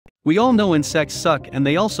We all know insects suck and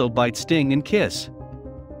they also bite, sting and kiss.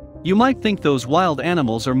 You might think those wild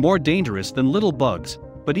animals are more dangerous than little bugs,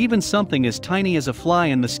 but even something as tiny as a fly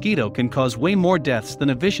and mosquito can cause way more deaths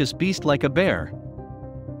than a vicious beast like a bear.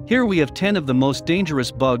 Here we have 10 of the most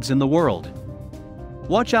dangerous bugs in the world.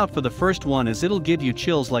 Watch out for the first one as it'll give you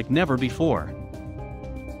chills like never before.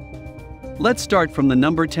 Let's start from the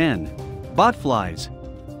number 10. Botflies.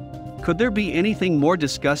 Could there be anything more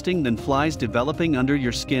disgusting than flies developing under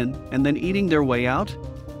your skin and then eating their way out?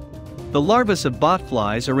 The larvas of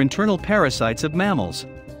botflies are internal parasites of mammals.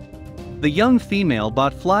 The young female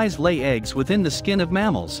botflies lay eggs within the skin of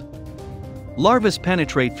mammals. Larvas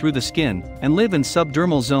penetrate through the skin and live in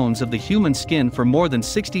subdermal zones of the human skin for more than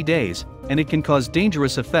 60 days, and it can cause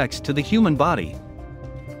dangerous effects to the human body.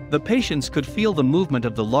 The patients could feel the movement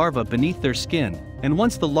of the larva beneath their skin, and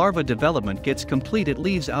once the larva development gets complete it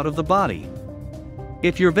leaves out of the body.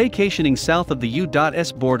 If you're vacationing south of the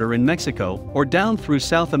U.S. border in Mexico or down through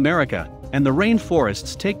South America, and the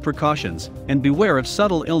rainforests, take precautions and beware of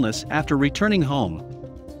subtle illness after returning home.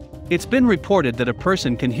 It's been reported that a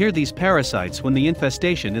person can hear these parasites when the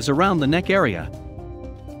infestation is around the neck area.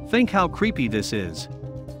 Think how creepy this is.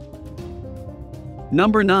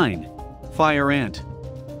 Number 9. Fire ant.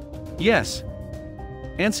 Yes,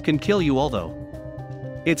 ants can kill you, although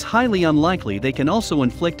it's highly unlikely they can also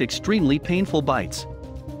inflict extremely painful bites.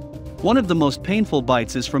 One of the most painful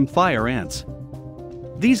bites is from fire ants.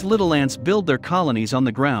 These little ants build their colonies on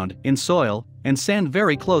the ground, in soil, and sand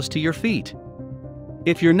very close to your feet.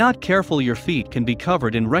 If you're not careful, your feet can be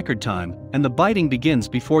covered in record time, and the biting begins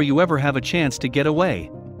before you ever have a chance to get away.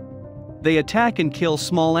 They attack and kill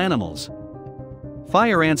small animals.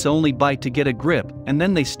 Fire ants only bite to get a grip, and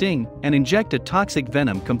then they sting and inject a toxic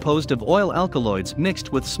venom composed of oil alkaloids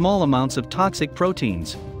mixed with small amounts of toxic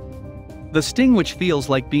proteins. The sting, which feels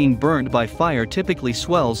like being burned by fire, typically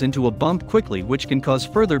swells into a bump quickly, which can cause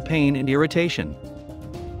further pain and irritation.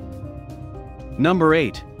 Number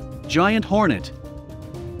 8. Giant hornet.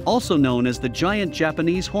 Also known as the giant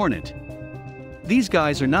Japanese hornet. These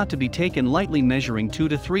guys are not to be taken lightly, measuring 2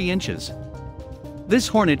 to 3 inches. This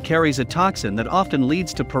hornet carries a toxin that often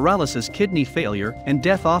leads to paralysis, kidney failure, and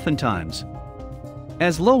death oftentimes.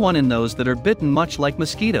 As low one in those that are bitten, much like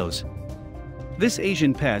mosquitoes. This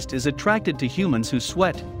Asian pest is attracted to humans who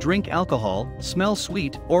sweat, drink alcohol, smell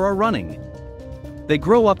sweet, or are running. They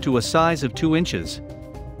grow up to a size of 2 inches.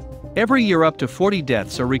 Every year up to 40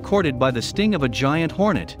 deaths are recorded by the sting of a giant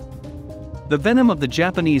hornet. The venom of the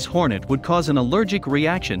Japanese hornet would cause an allergic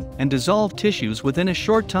reaction and dissolve tissues within a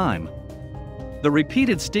short time. The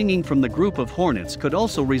repeated stinging from the group of hornets could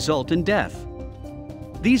also result in death.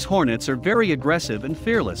 These hornets are very aggressive and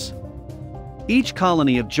fearless. Each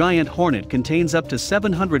colony of giant hornet contains up to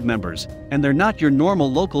 700 members, and they're not your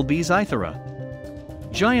normal local bees either.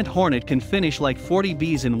 Giant hornet can finish like 40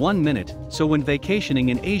 bees in 1 minute, so when vacationing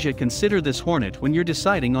in Asia, consider this hornet when you're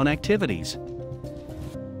deciding on activities.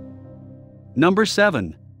 Number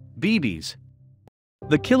 7. BBs.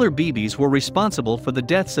 The killer BBs were responsible for the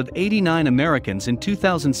deaths of 89 Americans in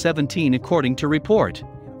 2017 according to report.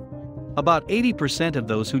 About 80% of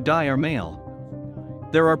those who die are male.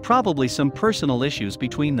 There are probably some personal issues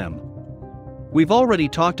between them. We've already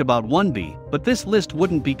talked about 1B, but this list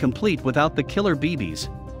wouldn't be complete without the killer BBs.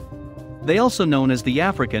 They also known as the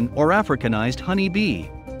African or Africanized honey bee.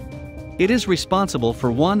 It is responsible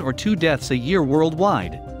for 1 or 2 deaths a year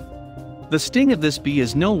worldwide. The sting of this bee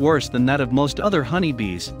is no worse than that of most other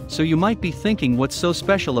honeybees, so you might be thinking, what's so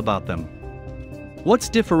special about them? What's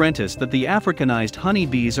different is that the Africanized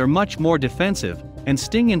honeybees are much more defensive and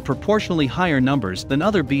sting in proportionally higher numbers than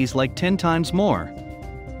other bees, like 10 times more.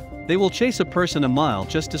 They will chase a person a mile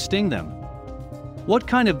just to sting them. What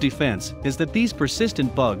kind of defense is that? These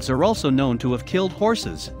persistent bugs are also known to have killed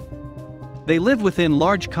horses. They live within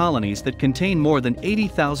large colonies that contain more than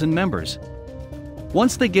 80,000 members.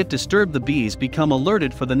 Once they get disturbed, the bees become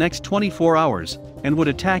alerted for the next 24 hours and would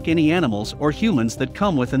attack any animals or humans that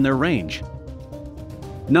come within their range.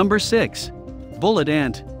 Number 6. Bullet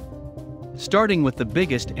ant. Starting with the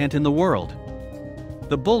biggest ant in the world.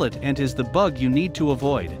 The bullet ant is the bug you need to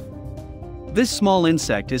avoid. This small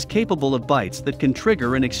insect is capable of bites that can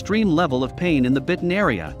trigger an extreme level of pain in the bitten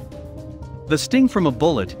area. The sting from a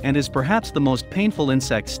bullet ant is perhaps the most painful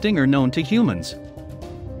insect stinger known to humans.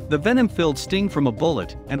 The venom-filled sting from a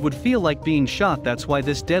bullet ant would feel like being shot. That's why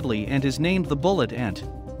this deadly ant is named the bullet ant.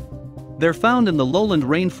 They're found in the lowland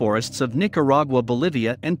rainforests of Nicaragua,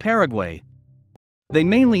 Bolivia, and Paraguay. They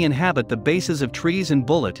mainly inhabit the bases of trees, and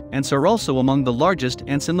bullet ants are also among the largest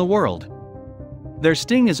ants in the world. Their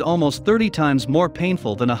sting is almost 30 times more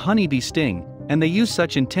painful than a honeybee sting, and they use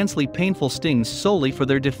such intensely painful stings solely for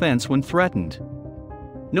their defense when threatened.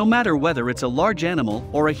 No matter whether it's a large animal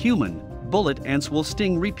or a human, bullet ants will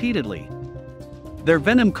sting repeatedly. Their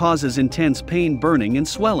venom causes intense pain, burning and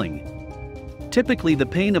swelling. Typically the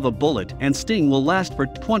pain of a bullet and sting will last for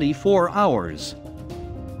 24 hours.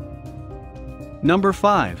 Number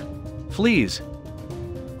 5. Fleas.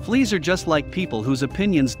 Fleas are just like people whose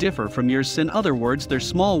opinions differ from yours. In other words, they're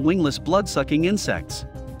small wingless blood-sucking insects.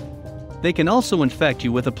 They can also infect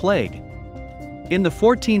you with a plague. In the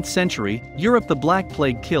 14th century, Europe, the Black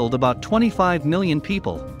Plague killed about 25 million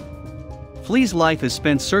people. Fleas' life is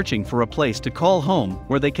spent searching for a place to call home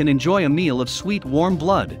where they can enjoy a meal of sweet warm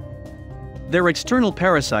blood. They're external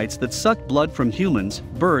parasites that suck blood from humans,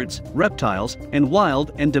 birds, reptiles, and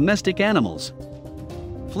wild and domestic animals.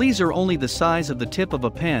 Fleas are only the size of the tip of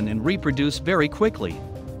a pen and reproduce very quickly.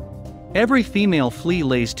 Every female flea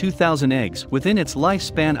lays 2,000 eggs within its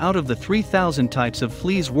lifespan. Out of the 3,000 types of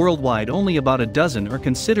fleas worldwide, only about a dozen are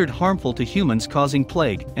considered harmful to humans, causing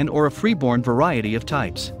plague and/or a freeborn variety of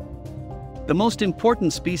types. The most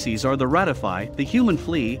important species are the ratafly, the human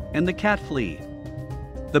flea, and the cat flea.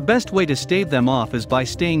 The best way to stave them off is by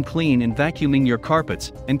staying clean and vacuuming your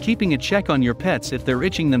carpets, and keeping a check on your pets if they're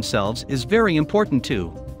itching themselves is very important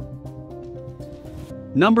too.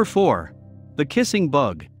 Number 4. The kissing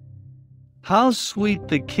bug. How sweet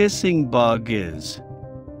the kissing bug is.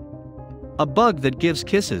 A bug that gives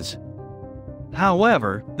kisses.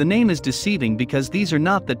 However, the name is deceiving because these are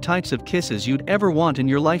not the types of kisses you'd ever want in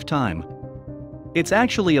your lifetime. It's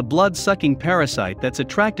actually a blood-sucking parasite that's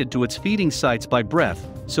attracted to its feeding sites by breath,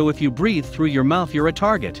 so if you breathe through your mouth you're a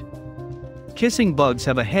target. Kissing bugs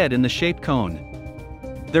have a head in the shaped cone.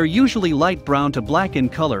 They're usually light brown to black in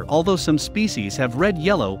color, although some species have red,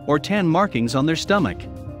 yellow, or tan markings on their stomach.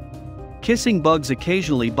 Kissing bugs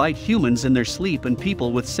occasionally bite humans in their sleep, and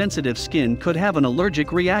people with sensitive skin could have an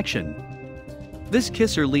allergic reaction. This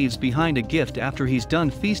kisser leaves behind a gift after he's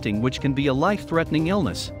done feasting, which can be a life-threatening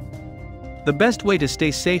illness. The best way to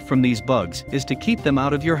stay safe from these bugs is to keep them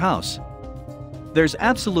out of your house. There's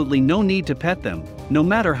absolutely no need to pet them, no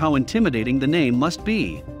matter how intimidating the name must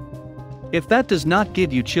be. If that does not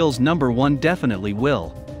give you chills, number 1 definitely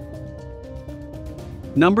will.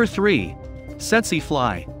 Number 3. Setsi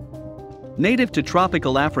fly. Native to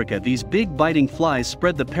tropical Africa, these big biting flies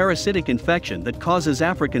spread the parasitic infection that causes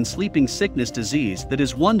African sleeping sickness disease that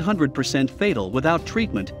is 100% fatal without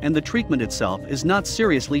treatment, and the treatment itself is not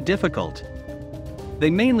seriously difficult. They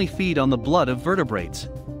mainly feed on the blood of vertebrates.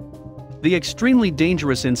 The extremely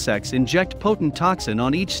dangerous insects inject potent toxin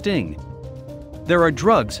on each sting. There are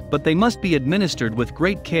drugs, but they must be administered with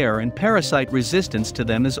great care, and parasite resistance to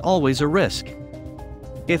them is always a risk.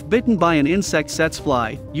 If bitten by an insect Setsi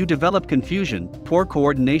fly, you develop confusion, poor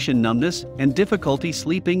coordination, numbness, and difficulty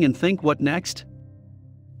sleeping, and think, what next?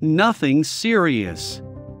 Nothing serious.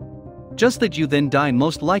 Just that you then die,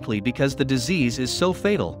 most likely because the disease is so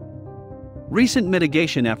fatal. Recent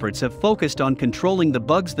mitigation efforts have focused on controlling the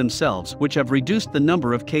bugs themselves, which have reduced the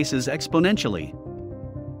number of cases exponentially.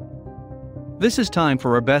 This is time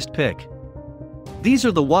for our best pick. These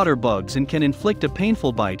are the water bugs and can inflict a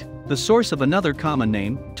painful bite, the source of another common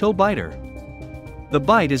name, toe biter. The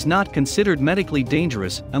bite is not considered medically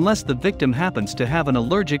dangerous unless the victim happens to have an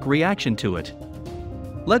allergic reaction to it.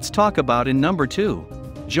 Let's talk about in number 2.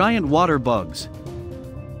 Giant water bugs.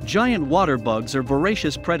 Giant water bugs are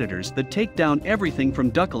voracious predators that take down everything from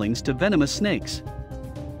ducklings to venomous snakes.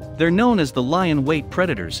 They're known as the lion-weight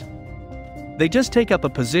predators. They just take up a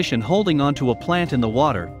position holding onto a plant in the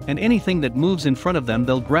water, and anything that moves in front of them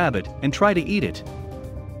they'll grab it and try to eat it.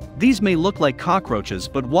 These may look like cockroaches,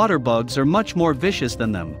 but water bugs are much more vicious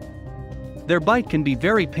than them. Their bite can be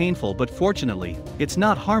very painful, but fortunately, it's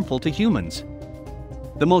not harmful to humans.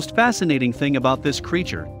 The most fascinating thing about this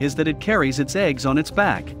creature is that it carries its eggs on its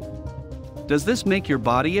back. Does this make your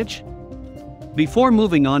body itch? Before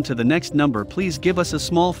moving on to the next number, please give us a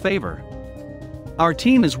small favor. Our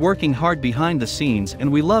team is working hard behind the scenes,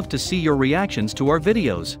 and we love to see your reactions to our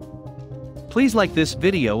videos. Please like this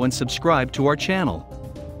video and subscribe to our channel.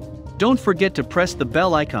 Don't forget to press the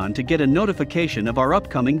bell icon to get a notification of our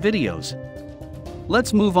upcoming videos.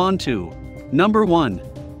 Let's move on to number 1.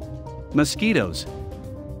 Mosquitoes.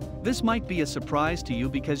 This might be a surprise to you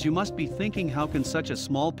because you must be thinking, how can such a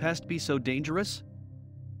small pest be so dangerous?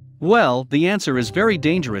 Well, the answer is very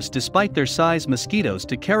dangerous. Despite their size, mosquitoes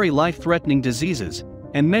to carry life-threatening diseases,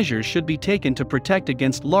 and measures should be taken to protect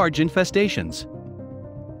against large infestations.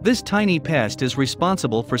 This tiny pest is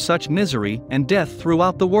responsible for such misery and death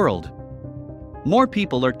throughout the world. More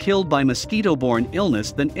people are killed by mosquito-borne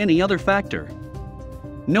illness than any other factor.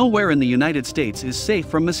 Nowhere in the United States is safe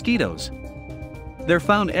from mosquitoes. They're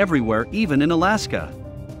found everywhere, even in Alaska.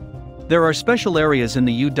 There are special areas in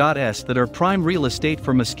the U.S. that are prime real estate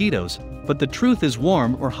for mosquitoes, but the truth is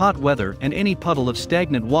warm or hot weather and any puddle of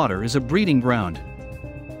stagnant water is a breeding ground.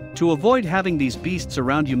 To avoid having these beasts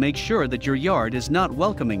around you, make sure that your yard is not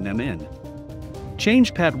welcoming them in.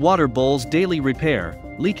 Change pat water bowls daily, repair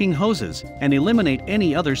leaking hoses, and eliminate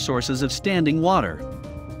any other sources of standing water.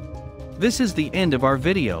 This is the end of our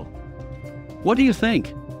video. What do you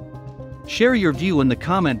think? Share your view in the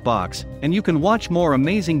comment box, and you can watch more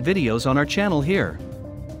amazing videos on our channel here.